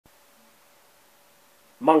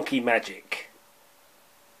Monkey magic.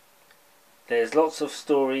 There's lots of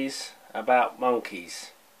stories about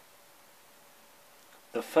monkeys.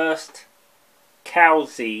 The first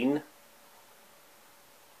cowzine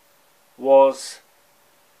was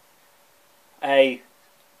a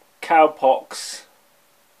cowpox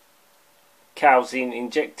cowzine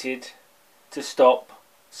injected to stop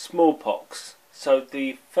smallpox. So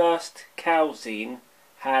the first cowzine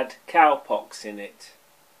had cowpox in it.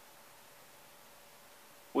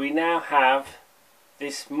 We now have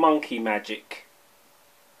this monkey magic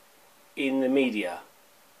in the media.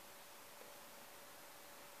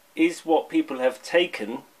 Is what people have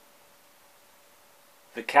taken,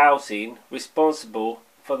 the cowzine, responsible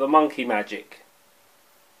for the monkey magic?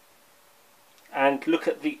 And look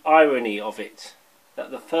at the irony of it,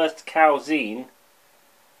 that the first cowzine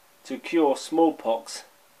to cure smallpox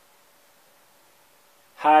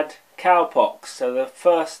had cowpox. So the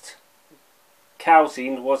first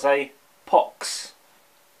cowzine was a pox,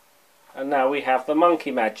 and now we have the monkey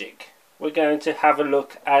magic. We're going to have a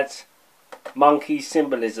look at monkey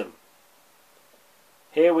symbolism.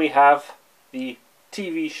 Here we have the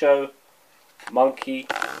TV show Monkey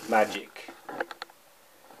Magic.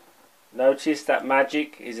 Notice that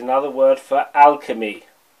magic is another word for alchemy.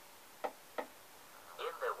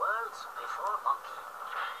 In the worlds before Monkey,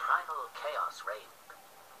 primal chaos reigned.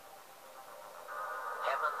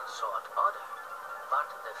 Heaven sought order, but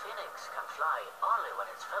the phoenix can fly only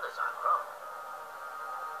when its feathers are grown.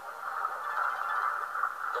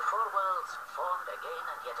 The four worlds formed again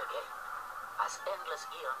and yet again, as endless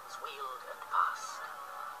eons wheeled and passed.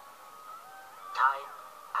 Time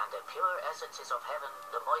and the pure essences of heaven,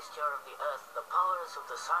 the moisture of the earth, the powers of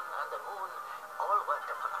the sun and the moon, all worked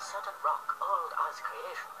upon a certain rock old as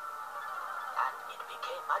creation, and it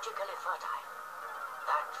became magically fertile.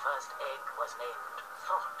 That first egg was named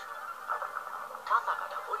Thought.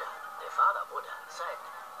 Tathagata Buddha, the father Buddha, said,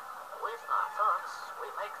 "With our thoughts we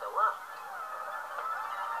make the world."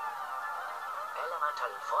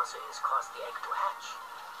 Elemental forces caused the egg to hatch.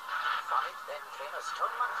 From it then came a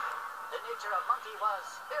stone monkey. The nature of monkey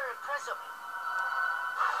was irrepressible.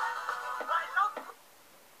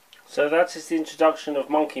 So that is the introduction of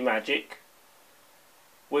monkey magic,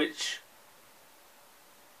 which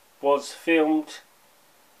was filmed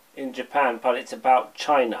in Japan, but it's about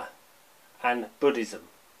China and Buddhism.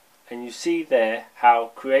 And you see there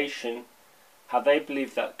how they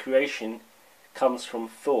believe that creation comes from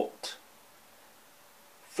thought.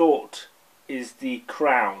 Thought is the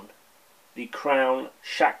crown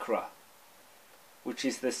chakra, which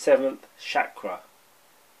is the seventh chakra.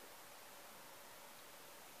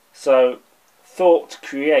 So thought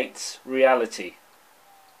creates reality.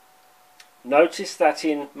 Notice that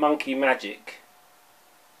in monkey magic,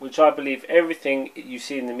 which I believe everything you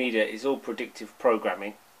see in the media is all predictive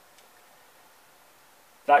programming,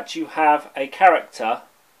 that you have a character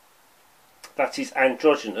that is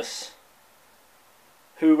androgynous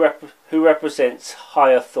who represents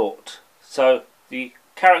higher thought. So the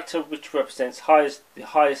character which represents the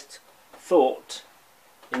highest thought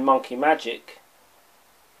in monkey magic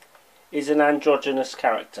is an androgynous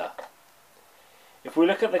character. If we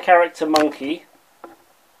look at the character Monkey,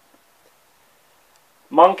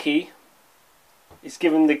 Monkey is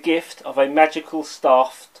given the gift of a magical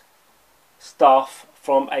staff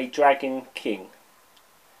from a dragon king,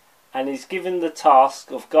 and is given the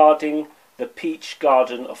task of guarding the peach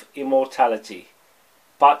garden of immortality.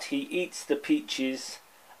 But he eats the peaches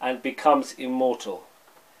and becomes immortal,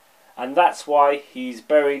 and that's why he's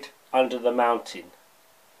buried under the mountain.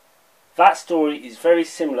 That story is very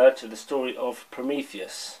similar to the story of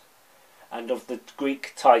Prometheus and of the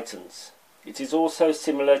Greek Titans. It is also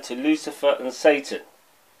similar to Lucifer and Satan,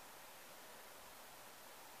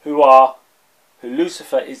 who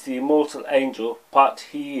Lucifer is the immortal angel, but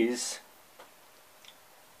he is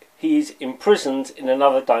imprisoned in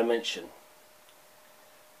another dimension.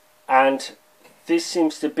 And this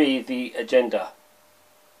seems to be the agenda,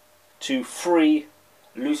 to free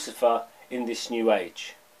Lucifer in this new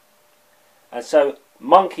age. And so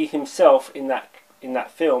Monkey himself in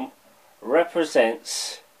that film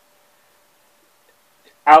represents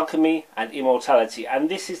alchemy and immortality. And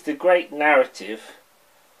this is the great narrative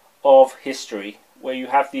of history, where you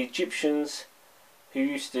have the Egyptians who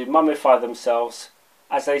used to mummify themselves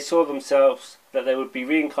as they saw themselves that they would be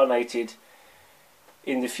reincarnated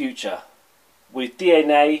in the future. With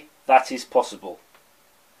DNA, that is possible.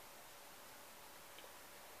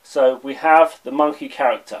 So we have the monkey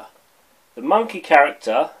character. The monkey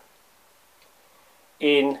character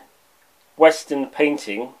in Western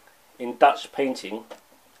painting, in Dutch painting,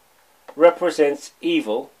 represents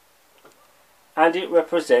evil and it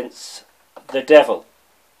represents the devil.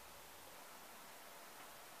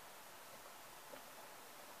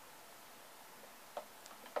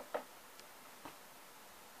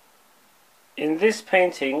 In this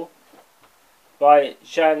painting by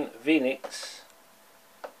Jan Weenix,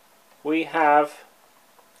 we have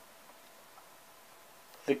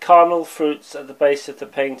the carnal fruits at the base of the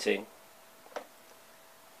painting.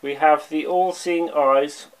 We have the all-seeing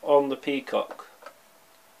eyes on the peacock.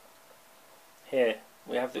 Here,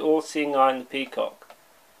 we have the all-seeing eye on the peacock.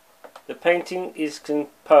 The painting is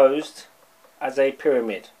composed as a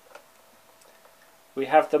pyramid. We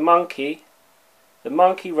have the monkey. The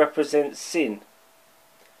monkey represents sin,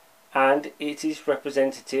 and it is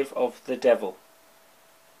representative of the devil,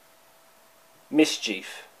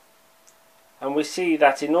 mischief. And we see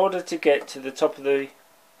that in order to get to the top of the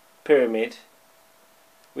pyramid,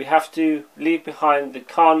 we have to leave behind the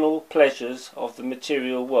carnal pleasures of the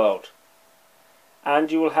material world,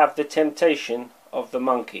 and you will have the temptation of the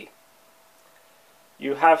monkey.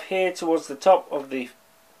 You have here towards the top of the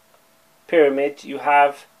pyramid, you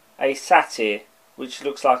have a satyr, which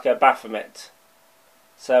looks like a Baphomet.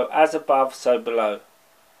 So as above, so below.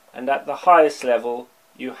 And at the highest level,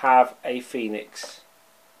 you have a phoenix.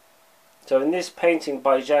 So in this painting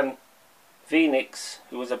by Jan Weenix,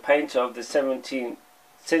 who was a painter of the 17th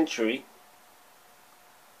century,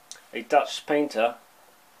 a Dutch painter,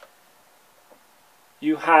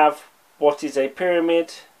 you have what is a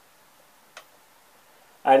pyramid,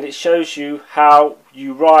 and it shows you how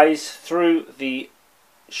you rise through the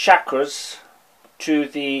chakras to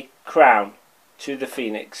the crown, to the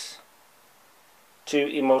phoenix,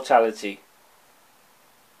 to immortality.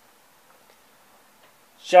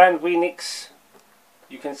 Jan Weenix,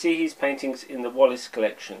 you can see his paintings in the Wallace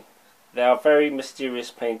collection. They are very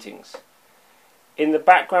mysterious paintings. In the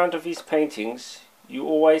background of his paintings, you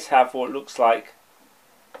always have what looks like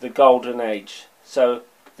the Golden Age. So,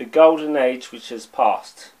 the Golden Age which has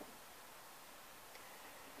passed.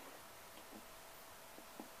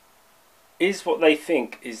 Is what they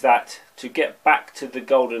think is that to get back to the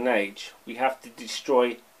Golden Age, we have to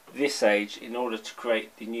destroy this age in order to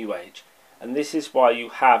create the new age. And this is why you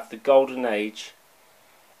have the Golden Age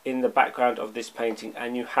in the background of this painting,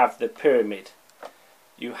 and you have the pyramid.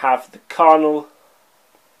 You have the carnal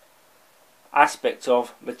aspect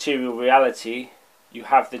of material reality. You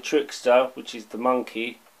have the trickster, which is the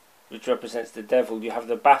monkey, which represents the devil. You have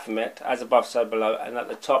the Baphomet, as above so below, and at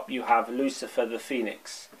the top you have Lucifer the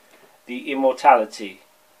phoenix, the immortality.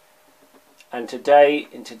 And today,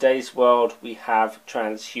 in today's world, we have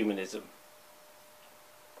transhumanism.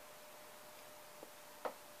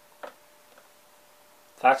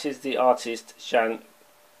 That is the artist Jan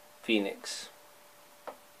Weenix.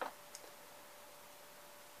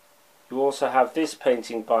 You also have this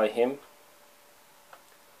painting by him,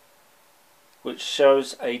 which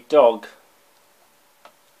shows a dog.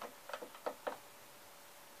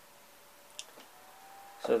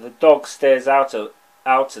 So the dog stares out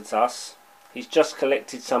at us. He's just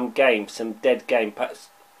collected some game, some dead game.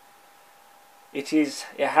 It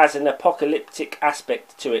has an apocalyptic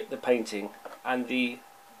aspect to it, the painting, and the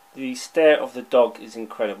stare of the dog is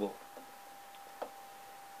incredible.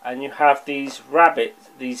 And you have these rabbits,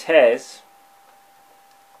 these hares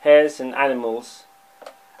and animals,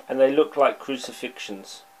 and they look like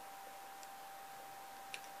crucifixions.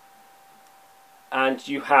 And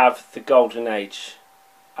you have the Golden Age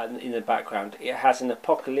in the background. It has an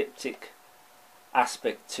apocalyptic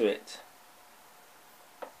aspect to it.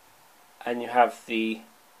 And you have the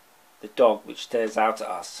dog which stares out at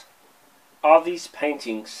us. Are these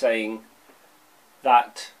paintings saying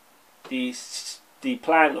that the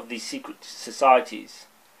plan of these secret societies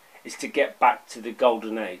is to get back to the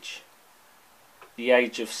Golden Age, the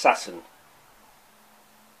age of Saturn?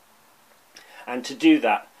 And to do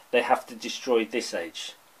that, they have to destroy this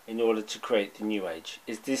age in order to create the new age.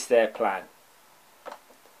 Is this their plan?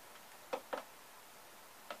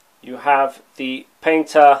 You have the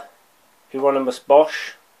painter Hieronymus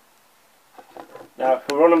Bosch. Now,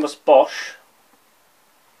 Hieronymus Bosch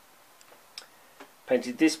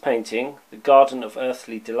painted this painting, The Garden of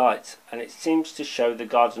Earthly Delights, and it seems to show the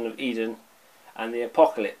Garden of Eden and the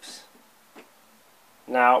Apocalypse.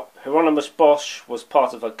 Now, Hieronymus Bosch was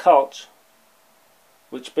part of a cult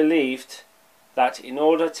which believed that in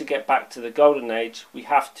order to get back to the Golden Age, we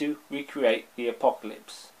have to recreate the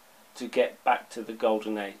Apocalypse to get back to the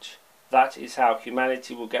Golden Age. That is how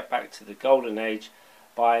humanity will get back to the Golden Age,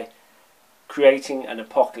 by creating an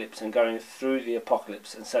apocalypse and going through the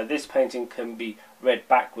apocalypse. And so this painting can be read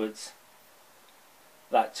backwards,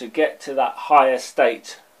 that to get to that higher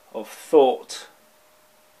state of thought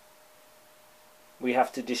we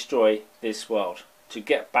have to destroy this world to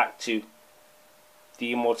get back to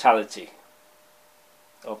the immortality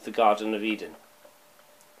of the Garden of Eden.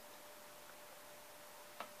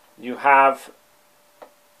 You have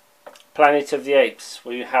Planet of the Apes,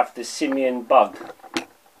 where you have the simian bug.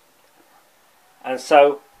 And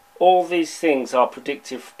so all these things are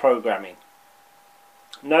predictive programming.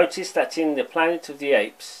 Notice that in the Planet of the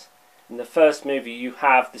Apes, in the first movie, you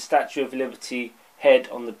have the Statue of Liberty head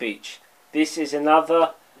on the beach. This is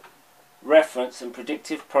another reference and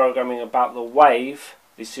predictive programming about the wave,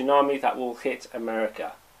 the tsunami that will hit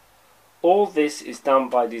America. All this is done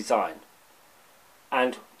by design.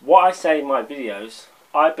 And what I say in my videos,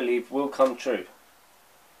 I believe will come true.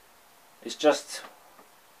 It's just,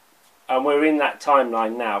 and we're in that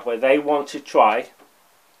timeline now where they want to try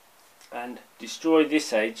and destroy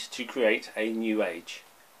this age to create a new age.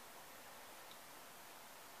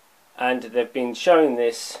 And they've been showing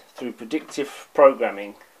this through predictive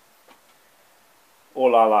programming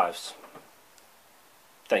all our lives.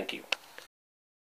 Thank you.